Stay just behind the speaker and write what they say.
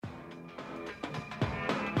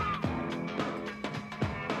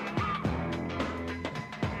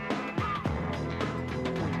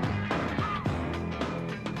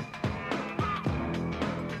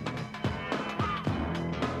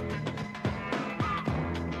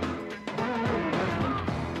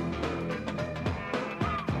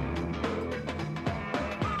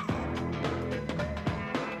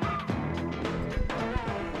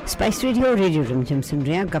Spice radio रमझम सुन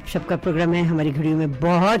रहे हैं. गप शप का प्रोग्राम है. हमारी घड़ियों में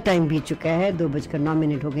बहुत टाइम बीत चुका है.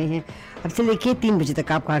 2:09 हो गए हैं. अब से लेके 3 बजे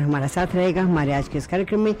तक आपका हमारा साथ रहेगा हमारे आज के इस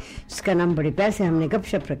कार्यक्रम में, जिसका नाम बड़े प्यार से हमने गप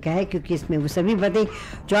शप रखा है, क्योंकि इसमें वो सभी बातें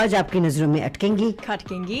जो आज आपकी नजरों में अटकेंगी,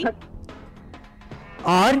 खटकेंगी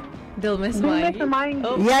और दिल में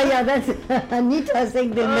समाएंगी. या that's Anita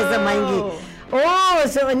saying दिल में समाएंगी. Oh,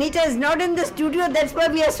 so Anita is not in the studio. That's why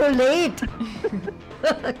we are so late.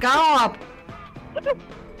 कहाँ हो आप?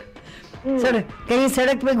 कहीं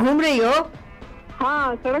सड़क पे घूम रही हो?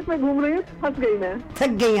 हाँ, सड़क पे घूम रही हूँ. फंस गई मैं. थक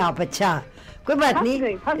गई आप? अच्छा, कोई बात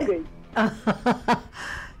नहीं. फंस गई.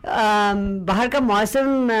 बाहर का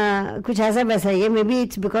मौसम कुछ ऐसा वैसा ही है. May be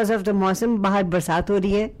it's because of the मौसम. बाहर बरसात हो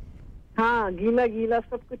रही है. हाँ, गीला गीला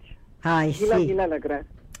सब कुछ. हाँ, गीला गीला लग रहा है.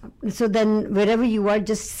 So then wherever you are,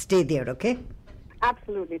 just stay there, okay?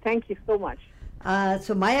 Absolutely. Thank you so much.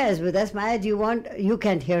 So Maya is with us. Maya, you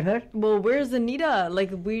can't hear her. Well, where's Anita?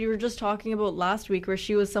 Like we were just talking about last week where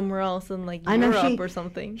she was somewhere else in like Europe or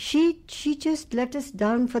something. She just let us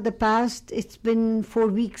down for the past, it's been 4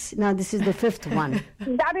 weeks. Now this is the 5th one.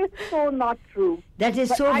 That is so not true. That is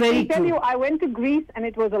but so very true. I can tell you, I went to Greece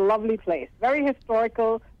and it was a lovely place. Very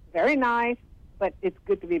historical, very nice, but it's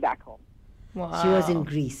good to be back home. Wow. She was in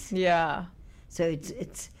Greece. Yeah. So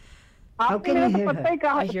it's how can you hear her?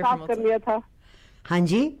 I hear from outside. हाँ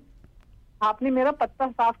जी, आपने मेरा पत्ता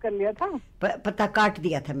साफ कर लिया था. पत्ता काट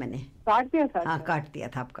दिया था मैंने. काट दिया था? हाँ, काट दिया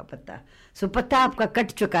था आपका पत्ता. सो पत्ता आपका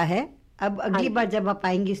कट चुका है. अब अगली बार जब आप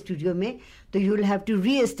आएंगे स्टूडियो में तो you will have to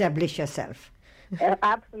री-एस्टैब्लिश yourself.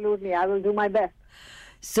 Absolutely, I will do my best.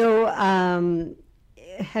 So,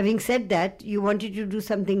 having said that, you wanted to do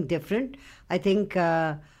something different. I think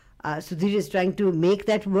Sudhir is trying to make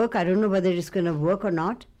that work. I don't know whether it's going to work or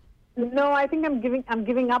not. No, I think I'm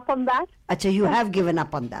giving up on that. Acha, you have given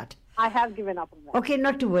up on that. I have given up on that. Okay,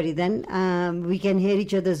 not to worry then. We can hear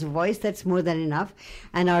each other's voice. That's more than enough.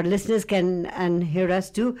 And our listeners can hear us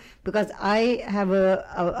too, because I have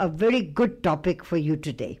a very good topic for you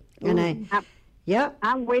today. And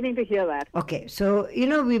I'm waiting to hear that. Okay, so,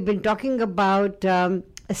 we've been talking about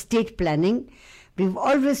estate planning. We've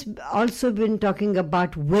always also been talking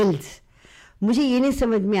about wills. मुझे ये नहीं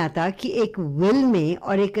समझ में आता कि एक will में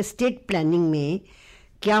और एक एस्टेट प्लानिंग में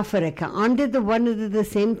क्या फर्क है. Aunt they the one the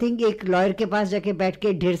same thing? एक लॉयर के पास जाके बैठ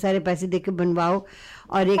के ढेर सारे पैसे दे के बनवाओ,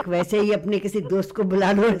 और एक वैसे ही अपने किसी दोस्त को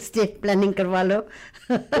बुला लो, एस्टेट प्लानिंग करवा लो.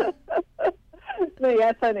 नहीं,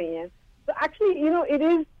 ऐसा नहीं है. So actually, it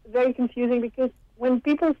is very confusing because when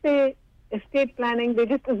people say estate planning, they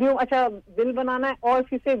just assume अच्छा will बनाना है, और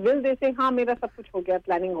if you say will, they say हाँ मेरा सब कुछ हो गया,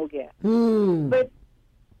 planning हो गया. But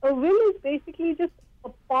a will is basically just a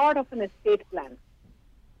part of an estate plan.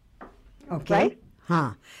 Okay. Right?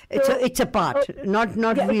 Huh. It's a part, not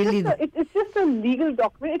really. It's just a legal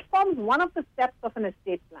document. It forms one of the steps of an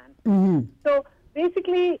estate plan. Mm-hmm. So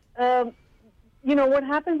basically, what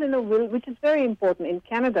happens in a will, which is very important in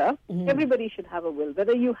Canada, everybody should have a will,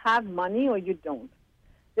 whether you have money or you don't.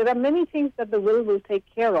 There are many things that the will take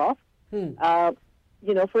care of.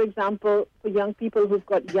 For example, for young people who've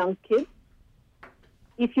got young kids,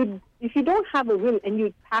 if you don't have a will and you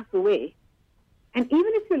pass away, and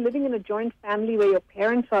even if you're living in a joint family where your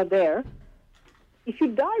parents are there, if you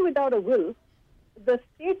die without a will, the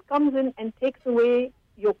state comes in and takes away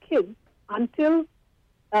your kids until,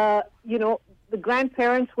 the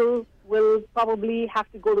grandparents will probably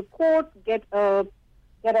have to go to court, get a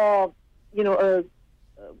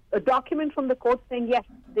document from the court saying yes,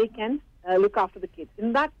 they can look after the kids.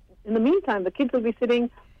 In the meantime, the kids will be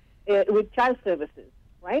sitting with child services.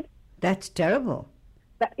 Right? That's terrible.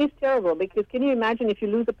 That is terrible, because can you imagine if you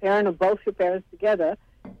lose a parent or both your parents together,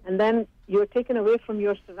 and then you're taken away from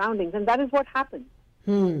your surroundings, and that is what happens.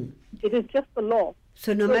 It is just the law.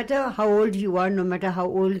 So no matter how old you are, no matter how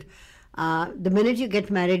old, the minute you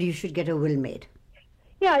get married, you should get a will made.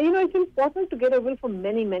 Yeah, it's important to get a will for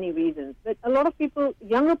many, many reasons. But a lot of people,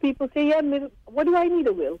 younger people say, what do I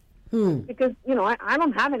need a will? Because, I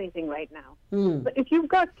don't have anything right now. But if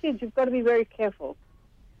you've got kids, you've got to be very careful.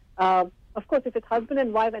 Of course, if it's husband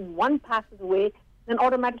and wife and one passes away, then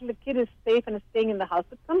automatically the kid is safe and is staying in the house.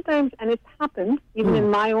 But sometimes, and it's happened, even in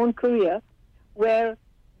my own career, where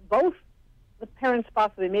both the parents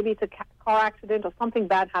pass away, maybe it's a car accident or something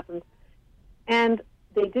bad happens, and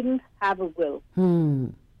they didn't have a will.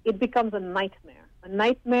 It becomes a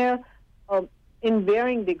nightmare in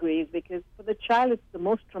varying degrees, because for the child it's the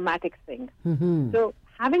most traumatic thing. So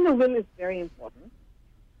having a will is very important.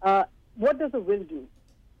 What does a will do?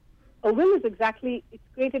 A will is it's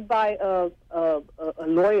created by a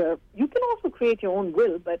lawyer. You can also create your own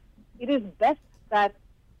will, but it is best that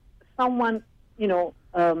someone,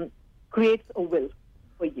 creates a will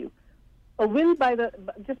for you. A will, by the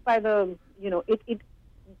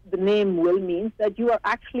the name will means that you are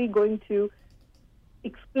actually going to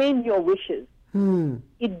explain your wishes.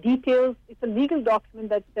 It details, it's a legal document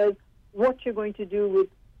that says what you're going to do with,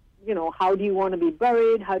 how do you want to be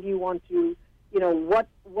buried? How do you want to,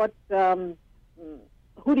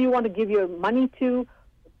 who do you want to give your money to?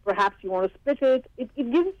 Perhaps you want to split it.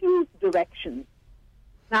 It gives you directions.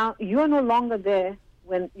 Now, you are no longer there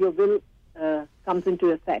when your will comes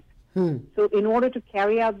into effect. So in order to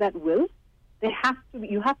carry out that will,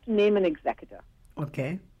 you have to name an executor.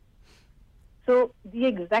 Okay. So the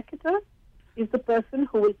executor is the person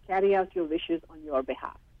who will carry out your wishes on your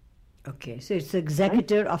behalf. Okay, so it's the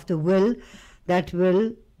executor of the will that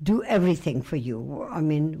will do everything for you,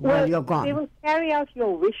 while you're gone. They will carry out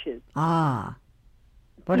your wishes.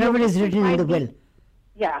 Whatever is written in the will.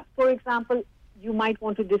 Yeah, for example, you might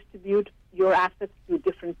want to distribute your assets to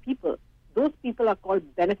different people. Those people are called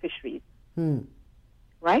beneficiaries,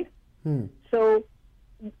 right? So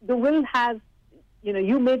the will has,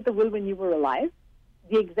 you made the will when you were alive.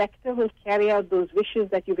 The executor will carry out those wishes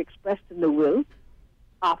that you've expressed in the will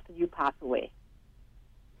after you pass away.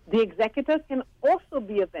 The executor can also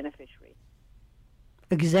be a beneficiary.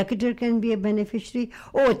 Executor can be a beneficiary?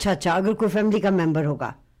 Oh, अच्छा, अगर कोई family का member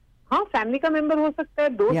होगा. हाँ, family का member हो सकता है,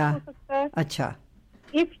 दोस्त हो सकता है. अच्छा.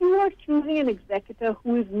 If you are choosing an executor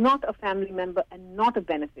who is not a family member and not a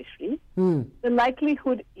beneficiary, the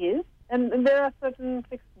likelihood is, and there are certain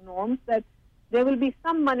fixed norms, that there will be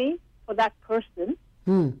some money for that person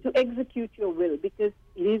to execute your will, because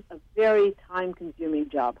it is a very time-consuming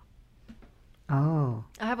job. Oh.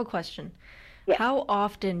 I have a question. Yes. How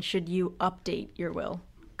often should you update your will?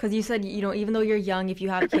 Because you said, even though you're young, if you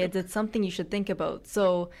have kids, it's something you should think about.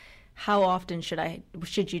 So how often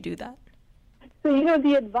should you do that? So,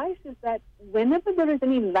 the advice is that whenever there is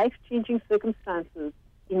any life-changing circumstances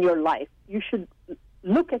in your life, you should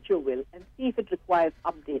look at your will and see if it requires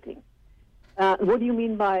updating. What do you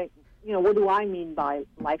mean by, what do I mean by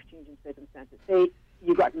life-changing circumstances? Say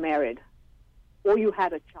you got married or you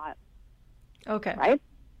had a child. Okay. Right?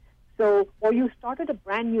 So, or you started a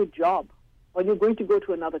brand new job, or you're going to go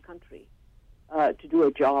to another country to do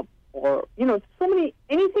a job, or,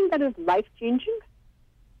 anything that is life-changing,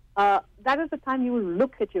 that is the time you will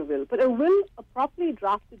look at your will. But a properly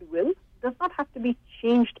drafted will, does not have to be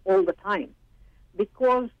changed all the time,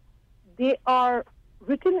 because they are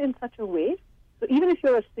written in such a way, so even if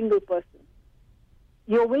you're a single person,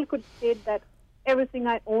 your will could state that everything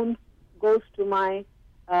I own goes to my,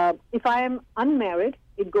 if I am unmarried,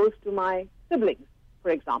 it goes to my siblings,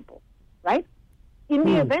 for example, right? In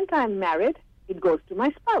the event I'm married, it goes to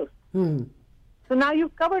my spouse. So now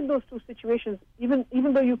you've covered those two situations. Even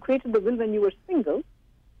though you created the will when you were single,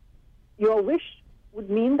 your wish would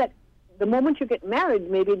mean that the moment you get married,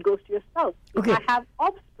 maybe it goes to your spouse. Okay. If I have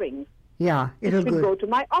offspring, it should go to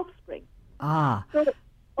my offspring. So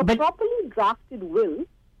a properly drafted will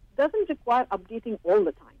doesn't require updating all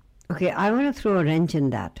the time. Okay, I want to throw a wrench in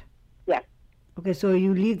that. Yes. Okay, so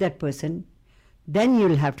you leave that person, then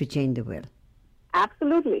you'll have to change the will.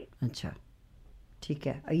 Absolutely. अच्छा, ठीक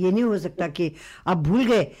है. ये नहीं हो सकता कि आप भूल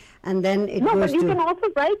गए and then it No, goes but you to... can also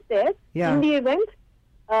write there, in the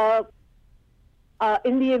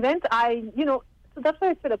event I, so that's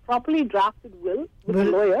why I said a properly drafted will with a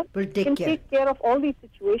lawyer can take care of all these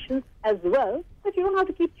situations as well, but you don't have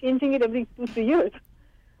to keep changing it every 2-3 years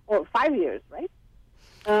or 5 years, right?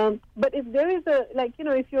 But if there is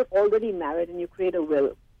if you're already married and you create a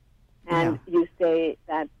will and you say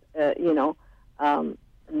that,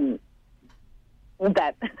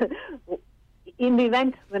 that in the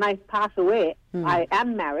event when I pass away, I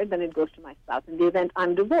am married, then it goes to my spouse. In the event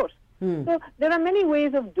I'm divorced. So there are many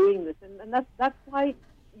ways of doing this, and that's why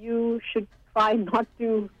you should try not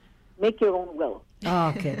to make your own will.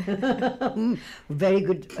 Okay. Very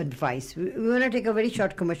good advice. We want to take a very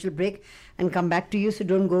short commercial break and come back to you, so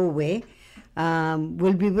don't go away.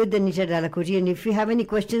 We'll be with Anita Dalakoti, and if you have any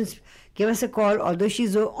questions, give us a call, although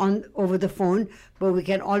she's on over the phone, but we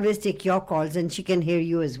can always take your calls and she can hear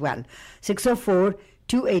you as well.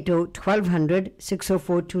 604-280-1200,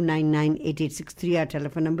 604-299-8863, our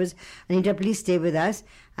telephone numbers. Anita, please stay with us,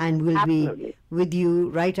 and we'll be with you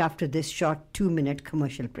right after this short 2-minute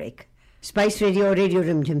commercial break. Spice radio और radio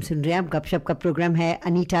Rimjhim सुन रहे हैं आप. गप शप का programme है.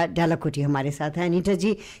 अनीता डालाकोटी हमारे साथ है. अनीता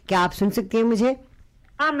जी, क्या आप सुन सकती हैं मुझे?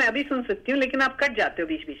 हाँ, मैं अभी सुन सकती हूँ, लेकिन आप कट जाते हो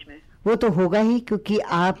बीच बीच में. वो तो होगा ही, क्योंकि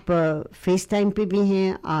आप फेस टाइम पे भी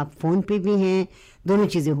हैं, आप फोन पे भी हैं, दोनों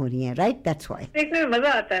चीजें हो रही हैं, राइट? दैट्स व्हाई देखने में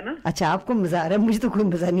मजा आता है ना. अच्छा, आपको मजा आ रहा है, मुझे तो कोई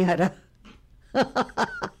मजा नहीं आ रहा.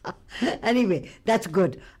 Anyway, that's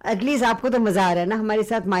good. एटलीस्ट आपको तो मजा आ रहा है ना. हमारे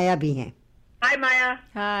साथ माया भी हैं. Hi, Maya.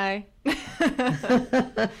 Hi.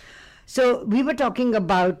 So we were talking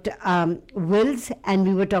about wills and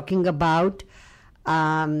we were talking about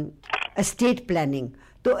estate planning.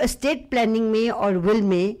 तो estate planning में और will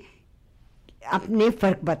में आपने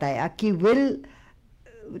फर्क बताया कि will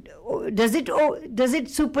does it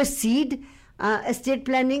supersede estate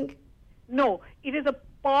planning? No, it is a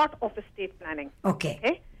part of estate planning.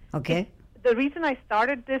 Okay. The reason I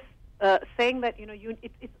started this saying that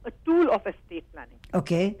it's a tool of estate planning.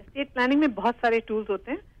 Okay. Estate planning में बहुत सारे tools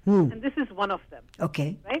होते हैं, and this is one of them.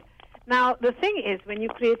 Okay. Right? Now the thing is, when you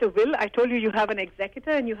create a will, I told you have an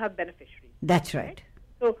executor and you have beneficiaries. That's right.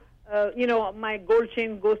 So my gold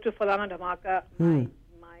chain goes to Falana Dhamaka, my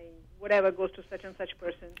whatever goes to such and such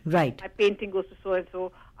person. Right. My painting goes to so and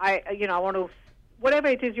so. I want to, whatever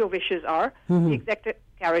it is your wishes are, the executor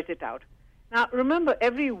carries it out. Now remember,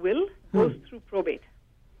 every will goes through probate.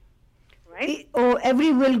 Right?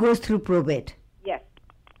 Every will goes through probate. Yes.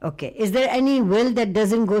 Okay. Is there any will that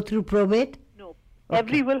doesn't go through probate? No. Okay.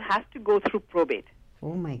 Every will has to go through probate.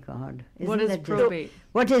 Oh my God! What is probate?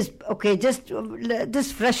 What is just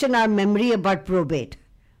freshen our memory about probate.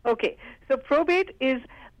 Okay, so probate is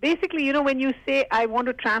basically when you say I want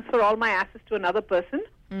to transfer all my assets to another person,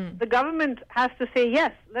 the government has to say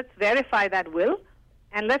yes. Let's verify that will,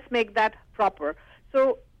 and let's make that proper.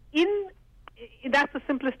 So that's the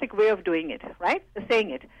simplistic way of doing it, right? Saying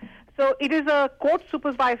it. So it is a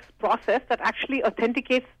court-supervised process that actually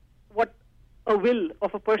authenticates what a will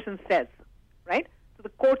of a person says, right? So the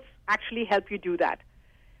courts actually help you do that.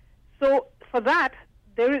 So for that,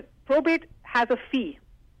 probate has a fee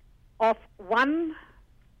of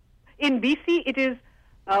in BC it is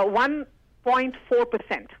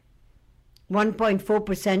 1.4%.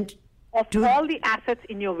 1.4% of all the assets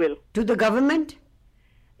in your will. To the government?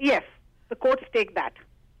 Yes, the courts take that.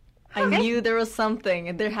 I knew there was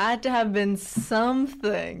something. There had to have been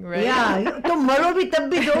something, right? Yeah, तो मरो भी तब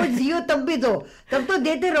भी दो, जियो तब भी दो, तब तो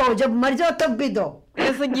देते रहो, जब मर जाओ तब भी दो.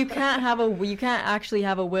 It's like you can't actually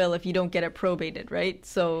have a will if you don't get it probated, right?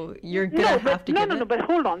 So you're gonna have to get it. No, but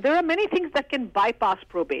hold on. There are many things that can bypass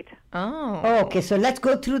probate. Oh. Okay, so let's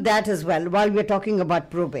go through that as well while we're talking about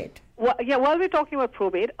probate. Well, while we're talking about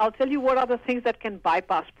probate, I'll tell you what are the things that can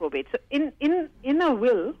bypass probate. So in a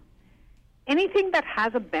will, anything that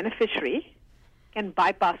has a beneficiary can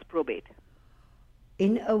bypass probate.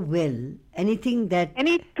 In a will, anything that...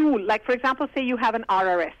 Any tool, like for example, say you have an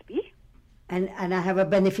RRSP. And I have a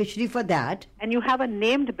beneficiary for that. And you have a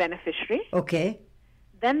named beneficiary. Okay.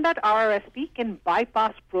 Then that RRSP can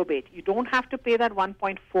bypass probate. You don't have to pay that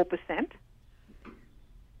 1.4%.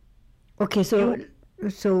 Okay, so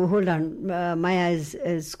hold on. Maya is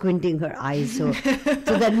squinting her eyes. So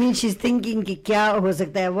that means she's thinking कि क्या हो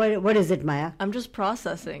सकता है? What is it, Maya? I'm just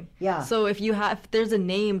processing. Yeah. So if there's a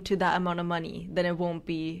name to that amount of money, then it won't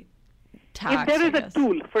be taxed. If there is a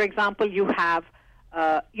tool, for example, you have,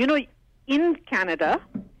 in Canada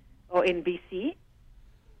or in BC,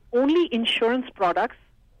 only insurance products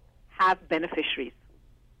have beneficiaries.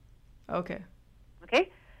 Okay.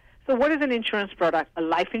 Okay? So what is an insurance product? A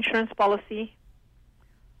life insurance policy,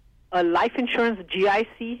 a life insurance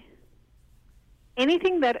GIC,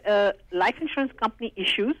 anything that a life insurance company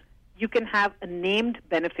issues, you can have a named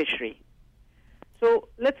beneficiary. So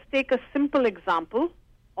let's take a simple example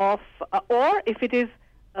of, or if it is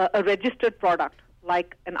a registered product,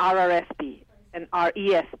 like an RRSP, an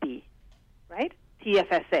RESP, right?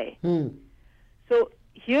 TFSA. So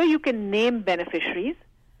here you can name beneficiaries.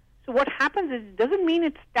 So what happens is, it doesn't mean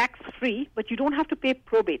it's tax-free, but you don't have to pay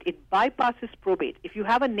probate. It bypasses probate. If you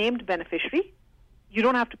have a named beneficiary, you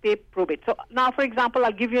don't have to pay probate. So now, for example,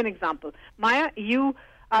 I'll give you an example. Maya, you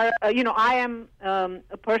are, I am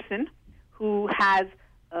a person who has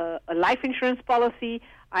a life insurance policy,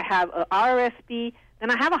 I have a RRSP,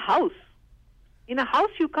 then I have a house. In a house,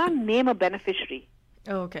 you can't name a beneficiary.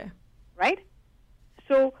 Oh, okay. Right?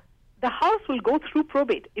 So the house will go through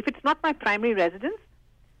probate. If it's not my primary residence,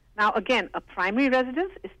 now again, a primary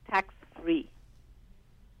residence is tax-free.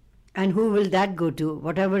 And who will that go to?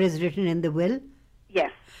 Whatever is written in the will?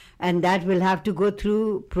 Yes. And that will have to go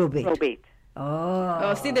through probate. Probate.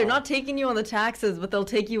 Oh, see, they're not taking you on the taxes, but they'll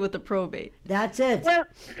take you with the probate. That's it. Well,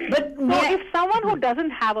 but if someone who doesn't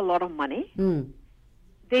have a lot of money,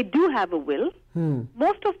 they do have a will,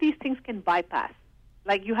 most of these things can bypass.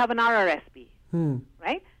 Like you have an RRSP,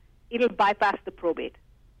 right? It'll bypass the probate.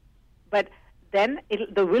 But then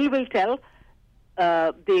the will tell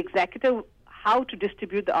the executor how to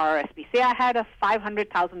distribute the RRSP. Say I had a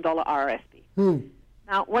 $500,000 RRSP.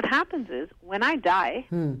 Now, what happens is, when I die,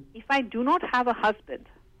 if I do not have a husband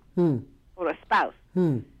or a spouse,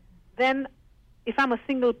 then if I'm a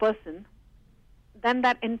single person, then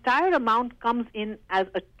that entire amount comes in as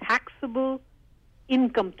a taxable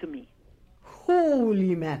income to me.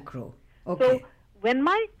 Holy macro. Okay. So when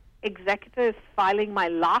my executor is filing my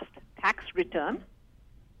last tax return,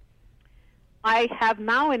 I have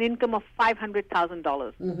now an income of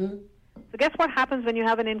 $500,000. So guess what happens when you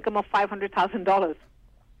have an income of $500,000?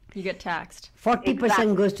 You get taxed.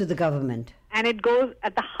 40% goes to the government. And it goes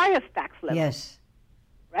at the highest tax level. Yes.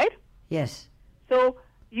 Right? Yes. So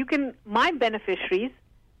my beneficiaries,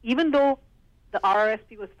 even though the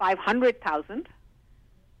RRSP was 500,000,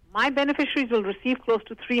 my beneficiaries will receive close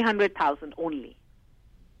to 300,000 only.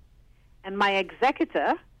 And my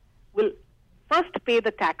executor will first pay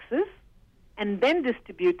the taxes and then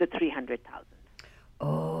distribute the 300,000.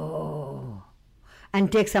 Oh.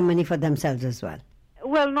 And take some money for themselves as well.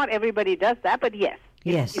 Well, not everybody does that, but yes.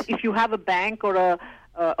 Yes. If you have a bank or a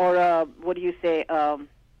what do you say,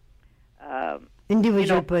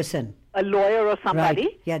 individual person, a lawyer or somebody.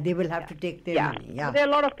 Right. Yeah, they will have to take their money. Yeah. So there are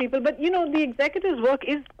a lot of people, but the executive's work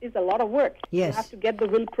is a lot of work. Yes. You have to get the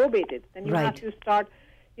will probated. Then you have to start.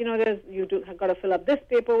 Have got to fill up this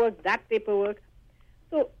paperwork, that paperwork.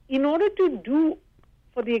 So in order to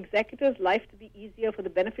for the executor's life to be easier, for the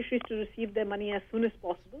beneficiaries to receive their money as soon as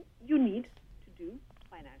possible, you need to do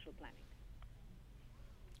financial planning.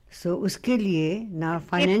 So uske liye now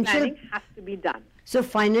Estate planning has to be done. So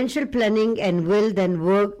financial planning and will then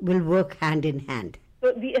will work hand in hand.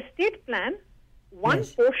 So the estate plan, one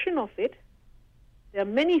portion of it, there are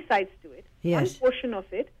many sides to it. Yes. One portion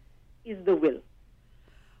of it is the will.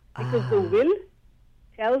 Because the will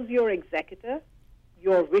tells your executor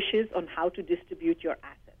your wishes on how to distribute your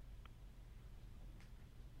assets.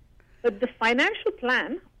 But the financial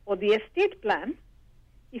plan or the estate plan,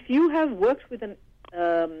 if you have worked with with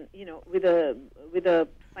a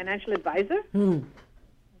financial advisor,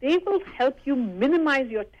 they will help you minimize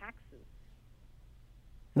your taxes.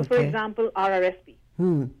 So, for example, RRSP.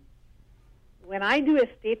 When I do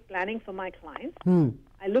estate planning for my clients,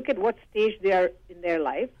 I look at what stage they are in their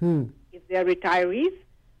life. If they are retirees,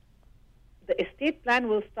 the estate plan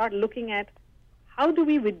will start looking at how do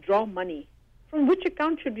we withdraw money? From which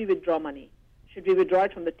account should we withdraw money? Should we withdraw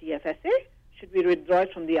it from the TFSA? Should we withdraw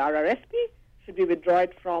it from the RRSP? Should we withdraw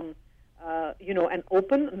it from, an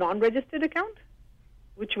open, non-registered account,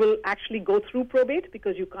 which will actually go through probate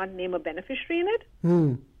because you can't name a beneficiary in it?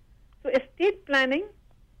 So estate planning,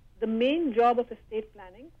 the main job of estate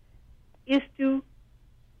planning is to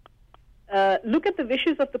look at the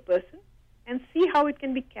wishes of the person and see how it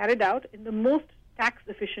can be carried out in the most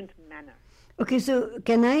tax-efficient manner. Okay, so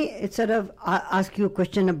can I sort of ask you a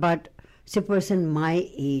question about, say, a person my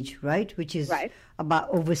age, right, which is about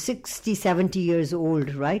over 60, 70 years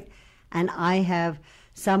old, right? And I have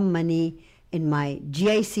some money in my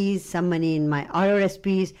GICs, some money in my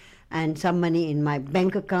RRSPs, and some money in my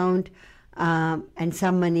bank account, and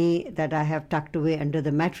some money that I have tucked away under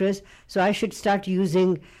the mattress. So I should start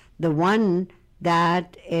using the one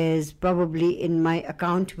that is probably in my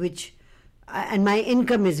account, which, and my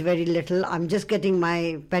income is very little. I'm just getting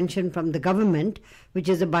my pension from the government, which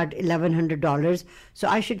is about $1,100. So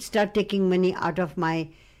I should start taking money out of my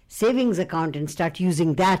savings account and start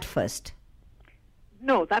using that first.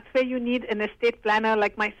 No, that's where you need an estate planner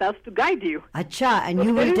like myself to guide you. Acha, and so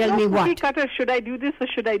you will tell me what? Cutter, should I do this or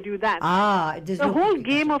should I do that? The whole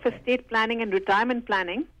game of estate planning and retirement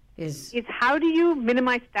planning is how do you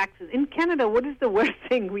minimize taxes? In Canada, what is the worst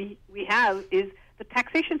thing we have is the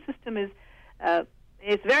taxation system is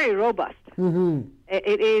very robust.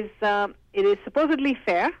 It is supposedly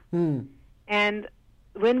fair, and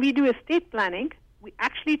when we do estate planning, we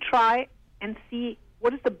actually try and see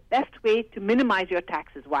what is the best way to minimize your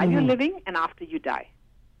taxes while you're living and after you die.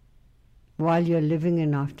 While you're living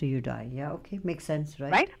and after you die. Yeah, okay, makes sense,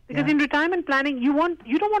 right? Right? Because in retirement planning, you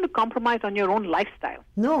don't want to compromise on your own lifestyle.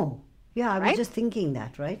 No. Yeah, I was just thinking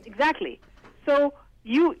that, right? Exactly. So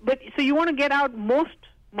you want to get out most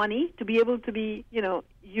money to be able to be,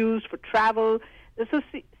 used for travel. So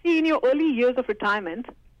see, in your early years of retirement,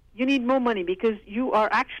 you need more money because you are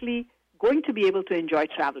actually going to be able to enjoy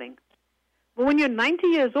traveling. But when you're 90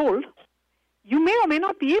 years old, you may or may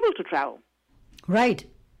not be able to travel. Right.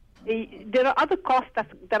 There are other costs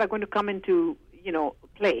that are going to come into,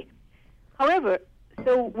 play. However,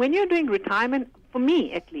 so when you're doing retirement, for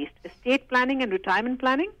me at least, estate planning and retirement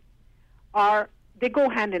planning they go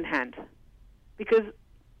hand in hand. Because,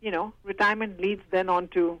 retirement leads then on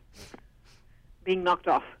to being knocked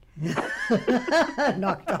off.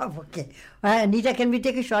 Knocked off, okay. Anita, can we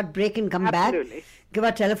take a short break and come back? Absolutely. Give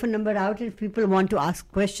our telephone number out if people want to ask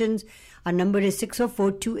questions. Our number is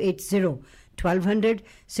 604-280-2828.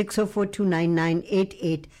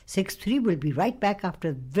 1200-604-299-8863. We'll be right back after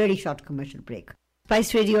a very short commercial break.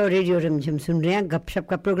 Spice radio Rimjhim सुन रहे हैं. गपशप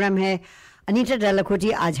का programme है. अनीता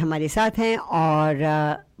डालाकोटी आज हमारे साथ हैं और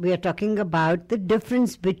we are talking about the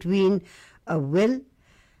difference between a will,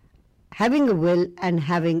 having a will and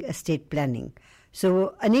having estate planning. So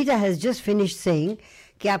Anita has just finished saying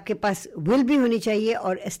कि आपके पास will भी होनी चाहिए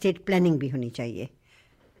और estate planning भी होनी चाहिए.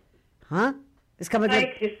 हाँ, इसका मतलब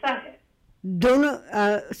एक हिस्सा है. दोनों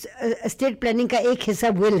estate planning का एक हिस्सा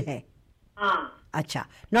will है. हाँ. अच्छा,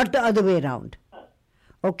 not the other way around.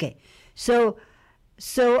 Okay. So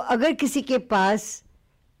अगर किसी के पास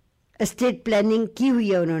estate planning की हुई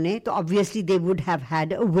है उन्होंने, तो obviously they would have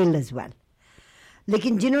had a will as well.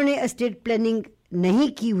 लेकिन जिन्होंने estate planning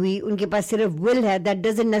नहीं की हुई, उनके पास सिर्फ will है, that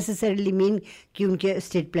doesn't necessarily mean कि उनके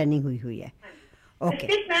estate planning हुई है. Okay.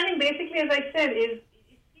 Estate planning basically, as I said, is it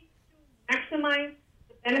seeks to maximize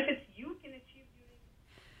the benefits you can achieve during.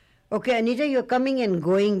 Okay, Anita, you're coming and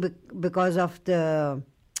going because of the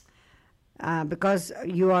because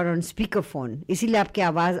you are on speakerphone. इसीलिए आपकी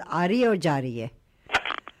आवाज आ रही है और जा रही है.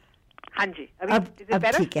 हाँ जी. अब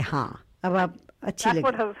ठीक है. हाँ, अब आप अच्छी लगी. That's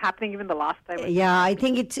what was happening even the last time. Yeah, I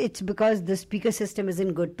think it's because the speaker system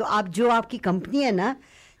isn't good. तो आप जो आपकी कंपनी है ना,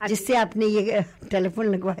 जिससे आपने ये टेलीफोन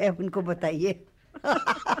लगवाया, उनको बताइए.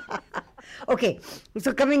 Okay,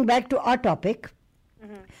 so coming back to our topic.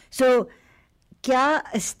 So क्या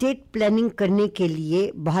estate planning करने के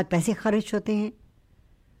लिए बहुत पैसे खर्च होते हैं?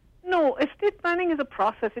 No, estate planning is a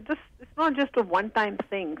process. It's not just a one-time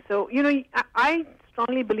thing. So, I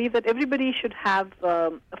strongly believe that everybody should have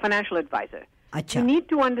a financial advisor. Achha. You need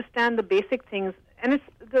to understand the basic things, and it's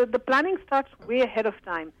the planning starts way ahead of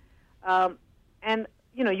time. And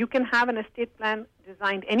you can have an estate plan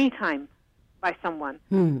designed anytime by someone.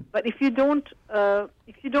 But if you don't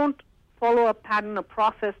follow a pattern, a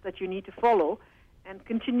process that you need to follow, and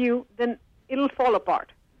continue, then it'll fall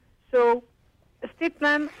apart. So, estate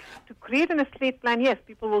plan, to create an estate plan, yes,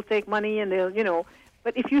 people will take money and they'll,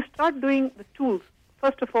 but if you start doing the tools,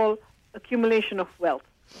 first of all, accumulation of wealth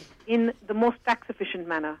in the most tax-efficient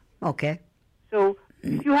manner. Okay. So,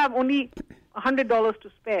 if you have only $100 to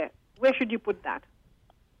spare, where should you put that?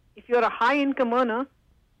 If you're a high-income earner,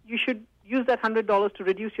 you should use that $100 to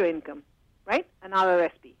reduce your income, right? An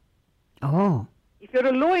RRSP. Oh. If you're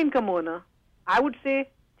a low-income earner, I would say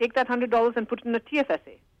take that $100 and put it in a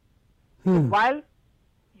TFSA. So while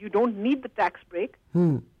you don't need the tax break,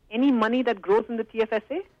 any money that grows in the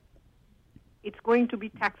TFSA, it's going to be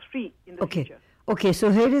tax-free in the future. Okay,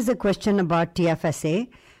 so here is a question about TFSA.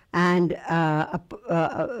 And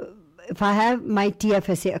if I have my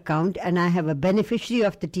TFSA account and I have a beneficiary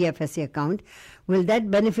of the TFSA account, will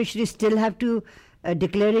that beneficiary still have to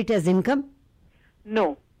declare it as income?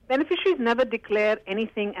 No. Beneficiaries never declare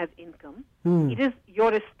anything as income. It is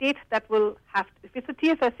your estate that will have to. If it's a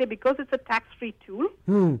TFSA, because it's a tax-free tool,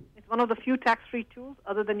 it's one of the few tax-free tools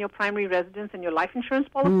other than your primary residence and your life insurance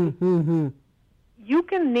policy. You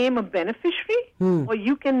can name a beneficiary or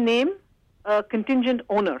you can name a contingent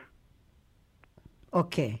owner.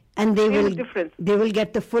 Okay. And they will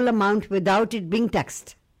get the full amount without it being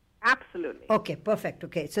taxed. Absolutely. Okay, perfect.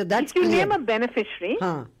 Okay, so that's if you clear. name a beneficiary,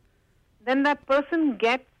 then that person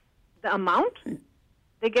gets the amount.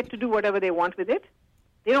 They get to do whatever they want with it.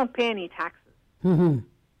 They don't pay any taxes.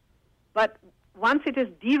 But once it is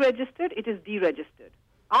deregistered, it is deregistered.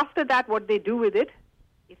 After that, what they do with it,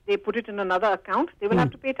 if they put it in another account, they will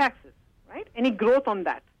have to pay taxes, right? Any growth on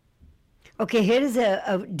that. Okay, here is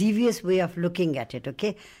a devious way of looking at it,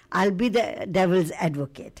 okay? I'll be the devil's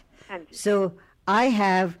advocate. So I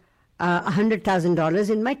have $100,000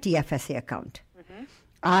 in my TFSA account.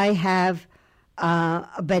 I have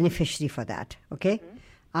a beneficiary for that, okay?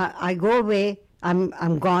 I go away,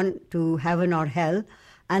 I'm gone to heaven or hell,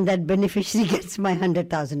 and that beneficiary gets my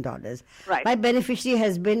 $100,000. Right. My beneficiary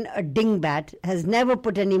has been a dingbat, has never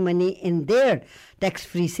put any money in their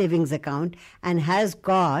tax-free savings account, and has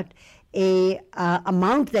got a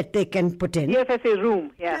amount that they can put in. TFSA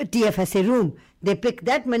room, yeah. TFSA room. They pick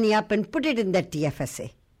that money up and put it in that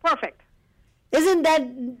TFSA. Perfect. Isn't that...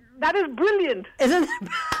 That is brilliant. Isn't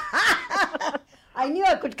that... I knew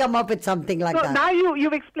I could come up with something like that. So now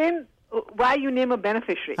you've explained why you name a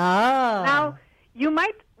beneficiary. Now, you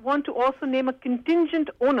might want to also name a contingent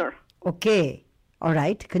owner. Okay. All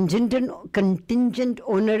right. Contingent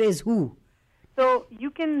owner is who? So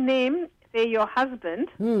you can name, say, your husband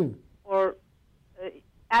or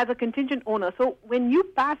as a contingent owner. So when you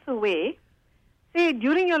pass away, say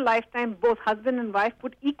during your lifetime, both husband and wife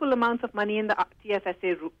put equal amounts of money in the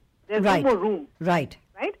TFSA room. There's no more room. Right.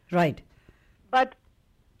 Right? Right. But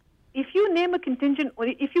if you name a contingent, or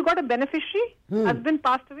if you got a beneficiary, husband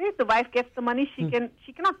passed away, the wife gets the money,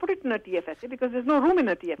 she cannot put it in a TFSA because there's no room in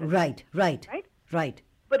a TFSA. Right.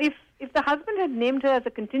 But if the husband had named her as a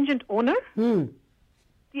contingent owner,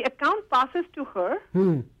 the account passes to her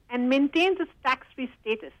and maintains its tax-free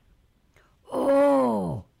status.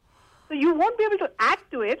 Oh. So you won't be able to add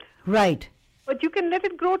to it. Right. But you can let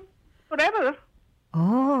it grow forever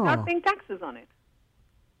without paying taxes on it.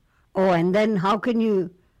 Oh, and then how can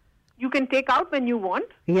you... You can take out when you want.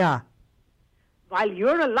 Yeah. While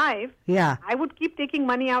you're alive, yeah. I would keep taking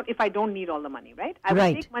money out if I don't need all the money, right? I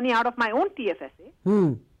would take money out of my own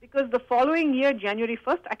TFSA because the following year, January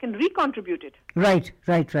 1st, I can recontribute it. Right.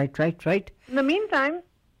 In the meantime,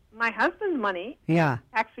 my husband's money,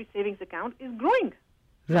 tax-free savings account, is growing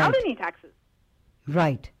without any taxes.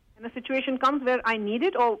 Right. And a situation comes where I need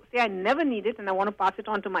it, or say I never need it and I want to pass it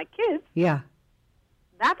on to my kids,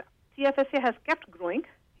 that TFSA has kept growing.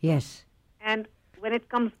 Yes. And when it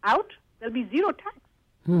comes out, there'll be zero tax.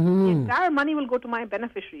 The entire money will go to my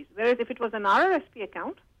beneficiaries. Whereas if it was an RRSP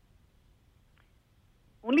account,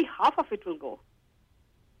 only half of it will go.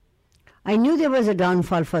 I knew there was a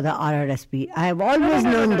downfall for the RRSP. I have always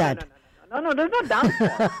known that. No, there's no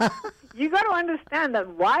downfall. You got to understand that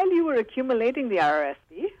while you were accumulating the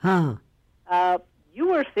RRSP, you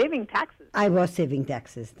were saving taxes. I was saving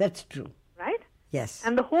taxes. That's true. Right? Yes.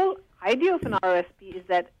 And the whole idea of an RRSP is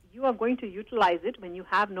that you are going to utilize it when you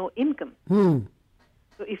have no income.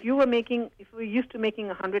 So if you were used to making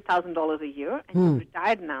 $100,000 a year and you're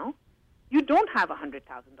retired now, you don't have $100,000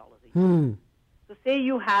 a year. So say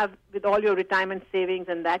you have, with all your retirement savings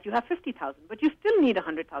and that, you have $50,000, but you still need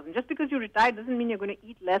 $100,000. Just because you're retired doesn't mean you're going to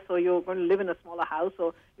eat less or you're going to live in a smaller house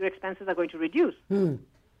or your expenses are going to reduce.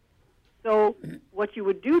 So what you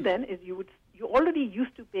would do then is you're already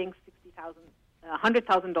used to paying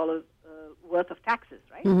 $100,000 worth of taxes,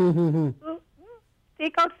 right? So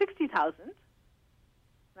take out $60,000,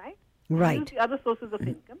 right? Right. Use the other sources of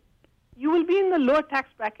income. You will be in the lower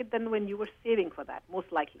tax bracket than when you were saving for that,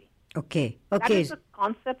 most likely. Okay. That is the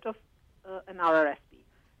concept of an RRSP.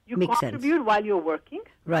 You Makes contribute sense. while you're working,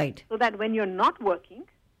 right? So that when you're not working,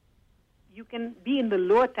 you can be in the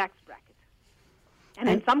lower tax bracket. And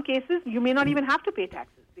in some cases, you may not even have to pay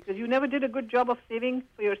taxes because you never did a good job of saving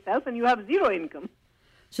for yourself and you have zero income.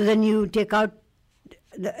 So then you take out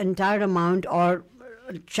the entire amount or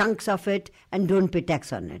chunks of it and don't pay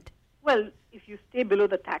tax on it. Well, if you stay below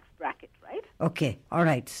the tax bracket, right? Okay, all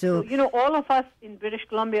right. So all of us in British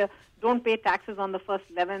Columbia don't pay taxes on the first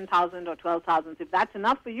 11,000 or 12,000. If that's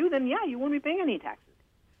enough for you, then you won't be paying any taxes.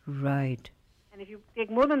 Right. And if you take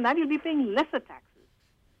more than that, you'll be paying lesser taxes.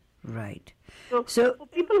 Right. So for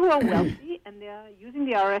people who are wealthy and they are using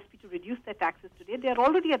the RRSP to reduce their taxes today, they are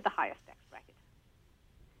already at the highest tax bracket.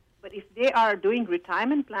 But if they are doing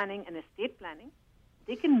retirement planning and estate planning,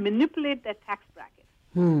 they can manipulate their tax bracket.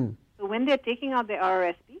 So when they're taking out their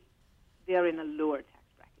RRSP, they are in a lower tax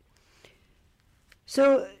bracket.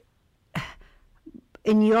 So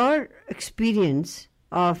in your experience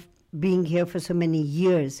of being here for so many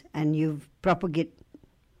years and you've promoted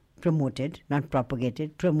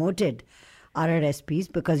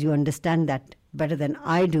RRSPs because you understand that better than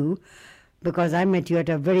I do, because I met you at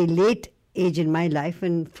a very late age in my life,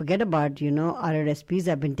 and forget about, RRSPs.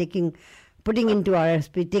 I've been putting into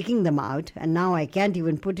RRSP, taking them out, and now I can't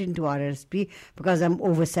even put into RRSP because I'm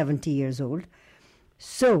over 70 years old.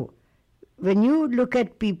 So when you look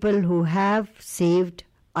at people who have saved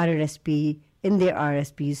RRSP in their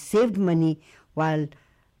RRSPs, saved money while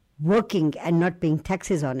working and not paying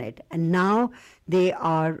taxes on it, and now they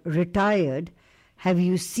are retired, have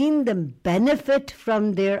you seen them benefit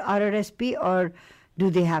from their RRSP, or do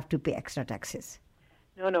they have to pay extra taxes?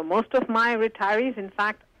 No. Most of my retirees, in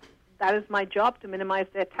fact, that is my job, to minimize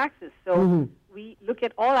their taxes. So we look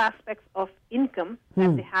at all aspects of income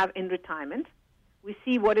that they have in retirement. We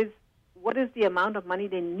see what is the amount of money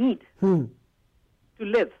they need to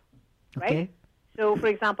live, right? Okay. So, for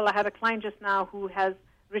example, I had a client just now who has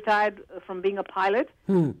retired from being a pilot.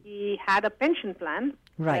 He had a pension plan.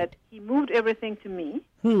 Right. That he moved everything to me.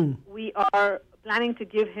 We are planning to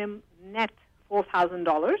give him net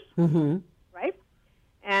 $4,000, right?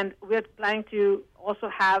 And we're planning to also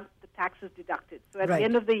have the taxes deducted. So at the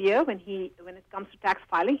end of the year, when it comes to tax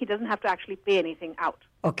filing, he doesn't have to actually pay anything out.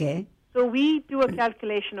 Okay. So we do a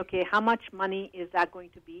calculation, how much money is that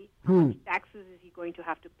going to be? How much taxes is he going to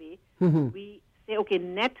have to pay? We say,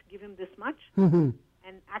 net, give him this much.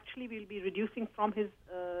 And actually we'll be reducing from his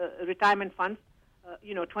retirement funds,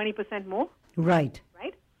 20% more. Right.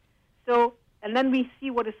 Right? So, and then we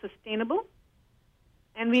see what is sustainable.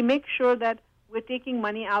 And we make sure that we're taking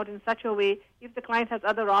money out in such a way, if the client has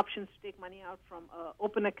other options to take money out from an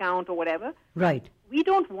open account or whatever, right? We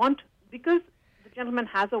don't want, because the gentleman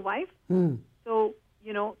has a wife, so,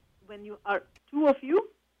 when you are two of you,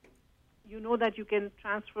 you know that you can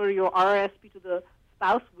transfer your RRSP to the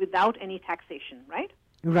spouse without any taxation, right?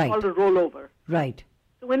 Right. It's called a rollover. Right.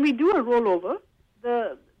 So when we do a rollover,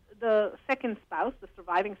 the second spouse, the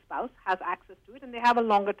surviving spouse, has access to it, and they have a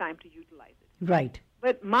longer time to utilize it. Right.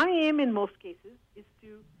 But my aim in most cases is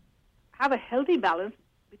to have a healthy balance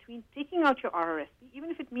between taking out your RRSP, even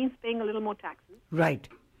if it means paying a little more taxes. Right.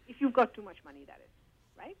 If you've got too much money, that is,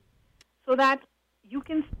 right? So that you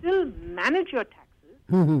can still manage your taxes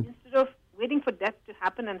instead of waiting for death to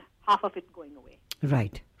happen and half of it going away.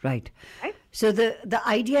 Right. Right. Right? So the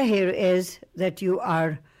idea here is that you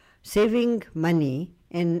are saving money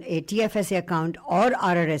in a TFSA account or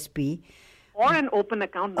RRSP or an open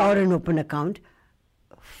account. Or an open account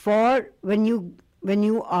for when you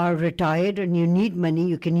are retired and you need money,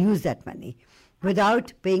 you can use that money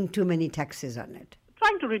without paying too many taxes on it.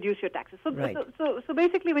 Trying to reduce your taxes. So, right. so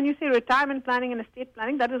basically, when you say retirement planning and estate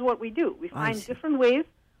planning, that is what we do. We find different ways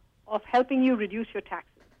of helping you reduce your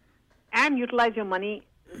taxes and utilize your money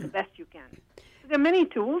the best you can. So there are many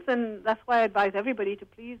tools, and that's why I advise everybody to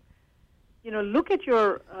please, look at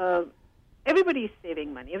your. Everybody is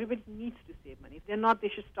saving money. Everybody needs to save money. If they're not, they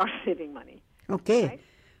should start saving money. Okay. Right?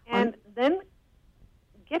 And then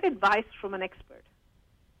get advice from an expert.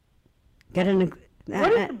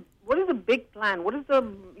 What is the big plan? What is the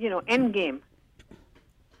end game?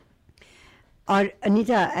 Or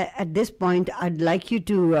Anita, at this point, I'd like you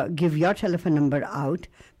to give your telephone number out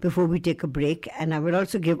before we take a break, and I will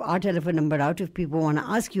also give our telephone number out if people want to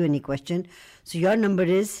ask you any question. So your number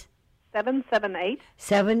is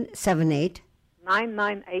 778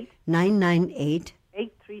 998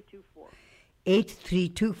 8324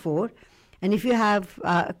 8324. And if you have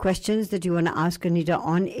questions that you want to ask Anita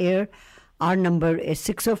on air, our number is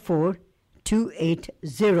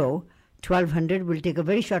 604-280-1200. We'll take a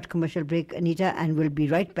very short commercial break, Anita, and we'll be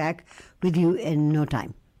right back with you in no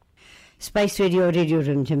time. Spice radio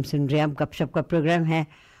Rimjhim सुन रहे हैं आप. गप शप का programme है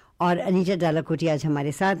और अनीता डालाकोटी आज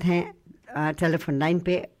हमारे साथ हैं टेलीफोन लाइन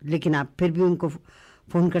पे, लेकिन आप फिर भी उनको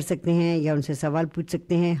फ़ोन कर सकते हैं या उनसे सवाल पूछ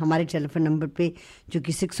सकते हैं हमारे टेलीफोन नंबर पे जो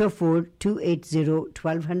कि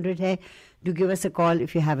 604-280-1200 है. Do give us a call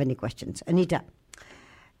if you have any questions. Anita,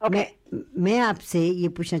 मैं आपसे ये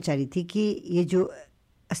पूछना चाह रही थी कि ये जो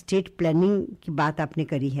एस्टेट प्लानिंग की बात आपने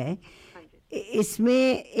करी है,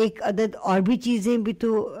 इसमें एक अदद और भी चीजें भी तो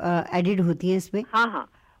एडेड होती हैं इसमें. हाँ.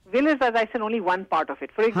 Will is, as I said, only one part of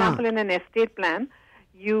it. For example, in an estate plan,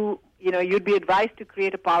 you'd be advised to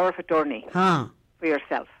create a power of attorney for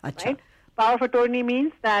yourself. Achha. Right? Power of attorney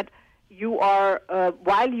means that you are,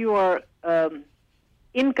 while you are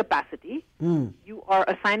in capacity, you are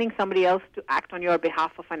assigning somebody else to act on your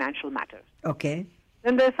behalf for financial matters. Okay.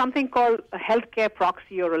 Then there's something called a healthcare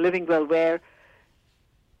proxy or a living will, where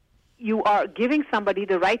you are giving somebody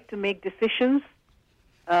the right to make decisions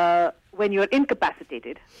when you're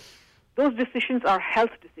incapacitated. Those decisions are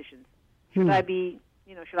health decisions. Should I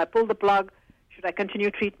pull the plug? Should I continue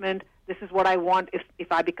treatment? This is what I want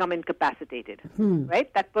if I become incapacitated,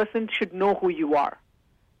 right? That person should know who you are,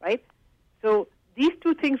 right? So these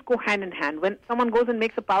two things go hand in hand. When someone goes and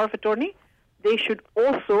makes a power of attorney, they should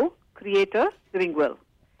also create a living will.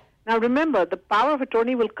 Now remember, the power of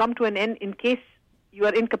attorney will come to an end in case you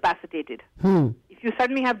are incapacitated. If you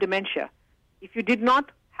suddenly have dementia, if you did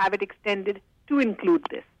not have it extended to include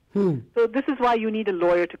this. So this is why you need a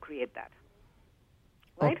lawyer to create that.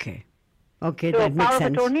 Right? Okay, so that makes power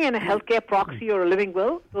sense. of attorney and a healthcare proxy or a living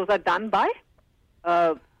will, those are done by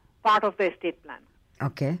part of the estate plan.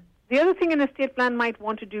 Okay. The other thing an estate plan might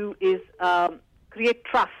want to do is create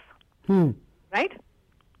trusts. Right?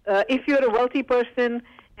 If you're a wealthy person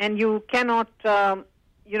and you cannot,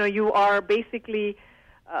 you are basically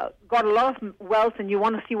got a lot of wealth and you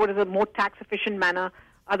want to see what is a more tax-efficient manner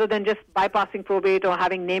other than just bypassing probate or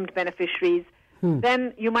having named beneficiaries,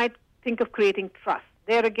 then you might think of creating trusts.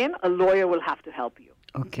 There again, a lawyer will have to help you.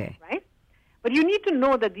 Okay. Right? But you need to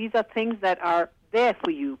know that these are things that are there for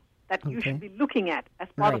you, that you should be looking at as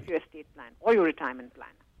part of your estate plan or your retirement plan.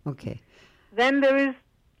 Okay. Then there is,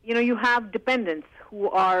 you have dependents who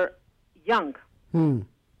are young.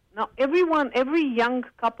 Now, every young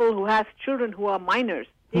couple who has children who are minors,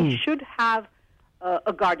 they should have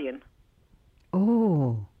a guardian.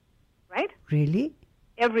 Oh. Right? Really?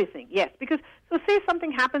 Everything, yes. Because, so say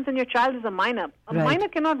something happens and your child is a minor. A minor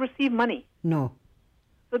cannot receive money. No.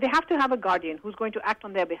 So they have to have a guardian who's going to act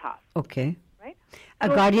on their behalf. Okay. Right? A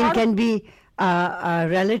guardian can be a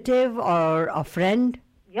relative or a friend?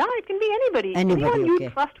 Yeah, it can be anybody. Anybody, Anyone you okay.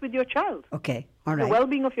 trust with your child. Okay, all The right.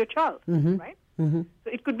 well-being of your child, right? Mm-hmm.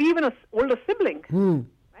 So it could be even an older sibling, Hmm.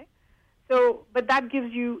 right? So, but that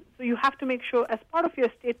gives you. So you have to make sure, as part of your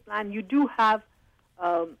estate plan, you do have,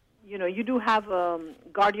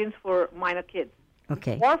 guardians for minor kids,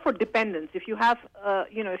 Okay. or for dependents. If you have,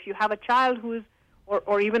 if you have a child who is,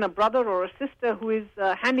 or even a brother or a sister who is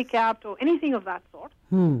handicapped or anything of that sort,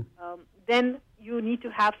 then you need to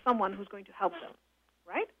have someone who's going to help them,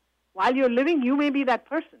 right? While you're living, you may be that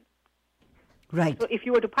person. Right. So if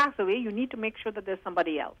you were to pass away, you need to make sure that there's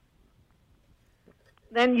somebody else.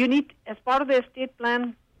 Then you need, as part of the estate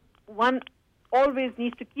plan, one always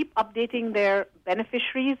needs to keep updating their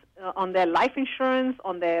beneficiaries on their life insurance,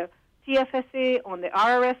 on their TFSA, on their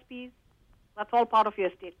RRSPs. That's all part of your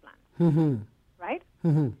estate plan, right?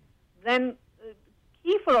 Mm-hmm. Then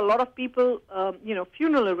key for a lot of people,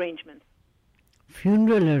 funeral arrangements,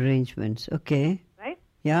 Funeral arrangements. Okay. right?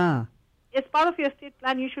 Yeah. As part of your estate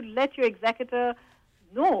plan, you should let your executor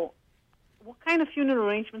know what kind of funeral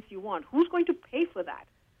arrangements you want. Who's going to pay for that?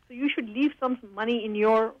 So you should leave some money in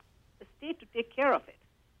your estate to take care of it,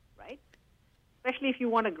 right? Especially if you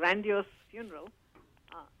want a grandiose funeral,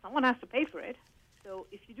 someone has to pay for it. So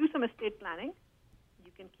if you do some estate planning,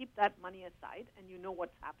 you can keep that money aside and you know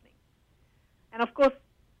what's happening. And of course,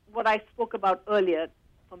 what I spoke about earlier,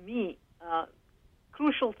 for me,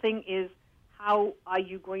 crucial thing is, how are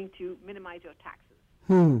you going to minimize your taxes?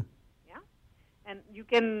 Yeah, and you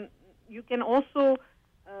can also,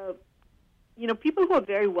 people who are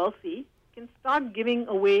very wealthy can start giving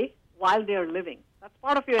away while they're living. That's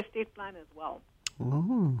part of your estate plan as well.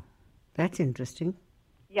 Oh, that's interesting.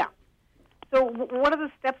 Yeah. So what are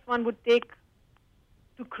the steps one would take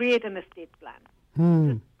to create an estate plan?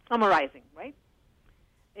 Just summarizing, right?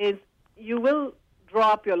 Is you will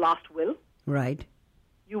draw up your last will. Right.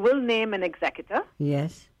 You will name an executor.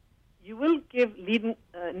 Yes. You will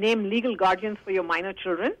name legal guardians for your minor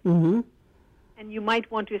children, Mm-hmm. and you might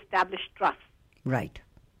want to establish trusts. Right.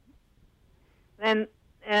 Then,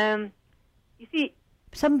 you see,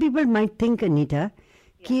 Some people might think, Anita,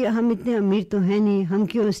 कि हम इतने अमीर तो हैं नहीं, हम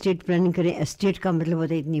क्यों estate planning करें? Estate का मतलब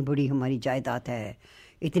होता है इतनी बड़ी हमारी जायदाद है,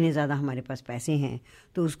 इतने ज़्यादा हमारे पास पैसे हैं,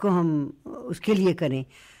 तो उसको हम उसके लिए करें.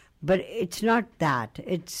 But it's not that.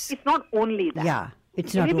 It's not only that. Yeah,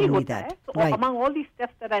 it's not ये भी only होता that. है. So Right. among all these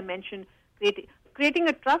steps that I mentioned, creating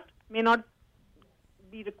a trust may not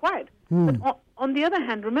be required. But on the other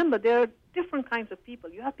hand, remember, there are different kinds of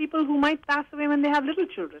people. You have people who might pass away when they have little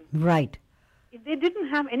children. Right. If they didn't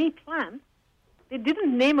have any plan, they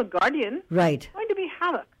didn't name a guardian, Right. it's going to be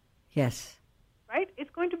havoc, Yes. right? It's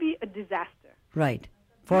going to be a disaster. Right.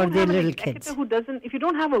 You For don't their have an little executor kids. who doesn't, if you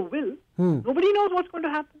don't have a will, nobody knows what's going to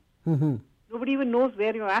happen. Mm-hmm. Nobody even knows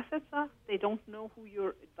where your assets are. They don't know who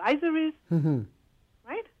your advisor is,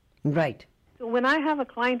 right? Right. So when I have a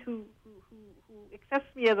client who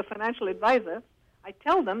accepts me as a financial advisor, I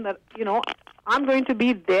tell them that, I'm going to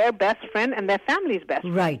be their best friend and their family's best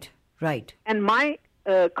friend. Right. Right. And my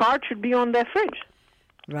card should be on their fridge.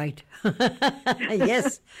 Right.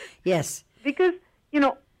 Yes. Yes. Because,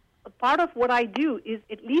 a part of what I do is,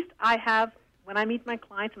 at least I have, when I meet my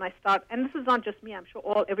clients and I start, and this is not just me, I'm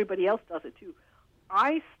sure everybody else does it too,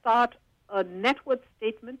 I start a net worth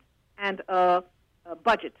statement and a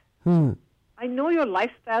budget. I know your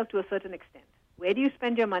lifestyle to a certain extent. Where do you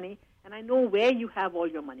spend your money? And I know where you have all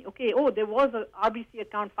your money. Okay, there was a RBC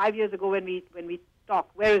account 5 years ago when we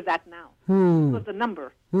talked. Where is that now? What's the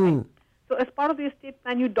number? Right? So as part of the estate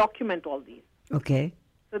plan, you document all these. Okay.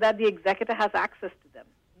 So that the executor has access to them.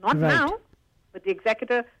 Not Right. now, but the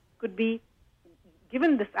executor could be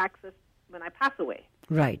given this access when I pass away.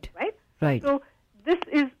 Right. Right? Right. So this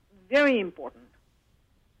is very important.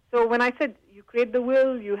 So when I said you create the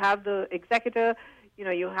will, you have the executor,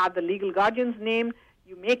 you have the legal guardian's name,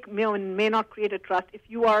 you may or may not create a trust. If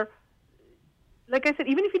you are, like I said,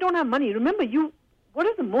 even if you don't have money, remember what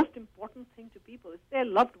is the most important thing to people? It's their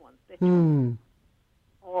loved ones, their children,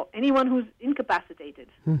 or anyone who's incapacitated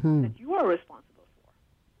that you are responsible for,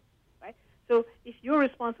 right? So if you're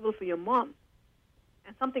responsible for your mom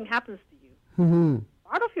and something happens to you,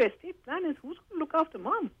 part of your estate plan is, who's going to look after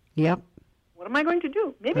mom? Yep. What am I going to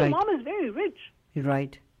do? Maybe Right. mom is very rich,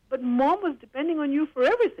 Right. but mom was depending on you for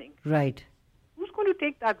everything. Right. Who's going to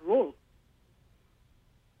take that role?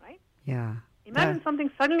 Right? Yeah. Imagine something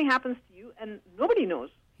suddenly happens to you and nobody knows.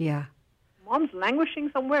 Yeah. Mom's languishing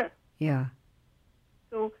somewhere. Yeah.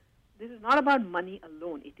 So this is not about money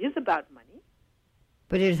alone. It is about money.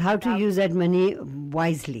 But it's how to use that money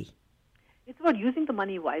wisely. It's about using the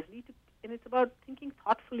money wisely, and it's about thinking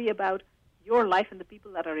thoughtfully about your life and the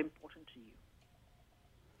people that are important to you.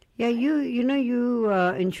 Yeah, you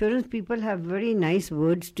know, insurance people have very nice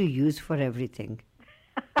words to use for everything.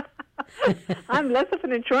 I'm less of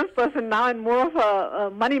an insurance person now and more of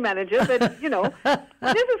a money manager, but,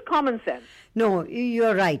 this is common sense. No,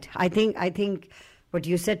 you're right. I think what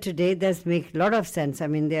you said today does make a lot of sense. I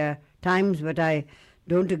mean, there are times when I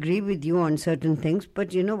don't agree with you on certain things,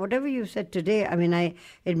 but, whatever you said today, I mean,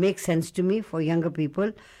 it makes sense to me. For younger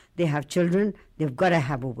people, they have children, they've got to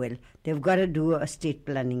have a will. They've got to do estate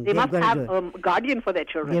planning. They must have a guardian for their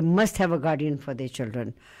children. They must have a guardian for their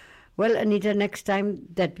children. Well, Anita, next time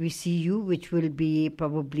that we see you, which will be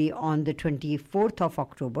probably on the 24th of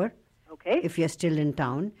October, okay, if you're still in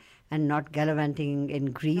town and not gallivanting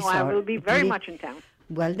in Greece. No, I will be very Italy, much in town.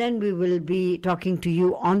 Well, then we will be talking to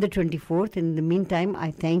you on the 24th. In the meantime,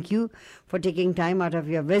 I thank you for taking time out of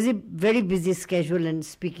your very, very busy schedule and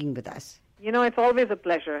speaking with us. It's always a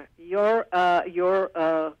pleasure. Your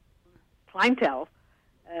clientele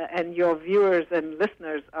and your viewers and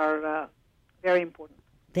listeners are very important.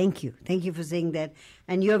 Thank you. Thank you for saying that.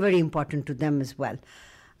 And you're very important to them as well.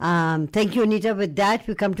 Thank you, Anita. With that,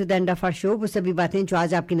 we come to the end of our show. वो सभी बातें जो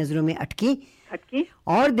आज आपकी नजरों में अटकी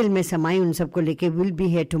और दिल में समाई उन सबको लेके we'll be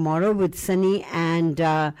here tomorrow with Sunny and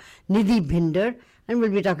Nidhi Bhinder, and we'll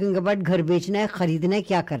be talking about घर बेचना है, खरीदना है,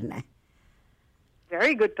 क्या करना है.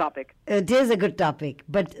 Very good topic. It is a good topic.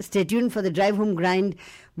 But stay tuned for the Drive Home Grind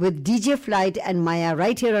with DJ Flight and Maya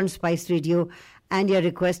right here on Spice Radio, and your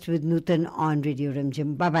request with Nutan on Radio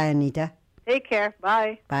Rimjim. Bye-bye, Anita. Take care.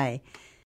 Bye. Bye.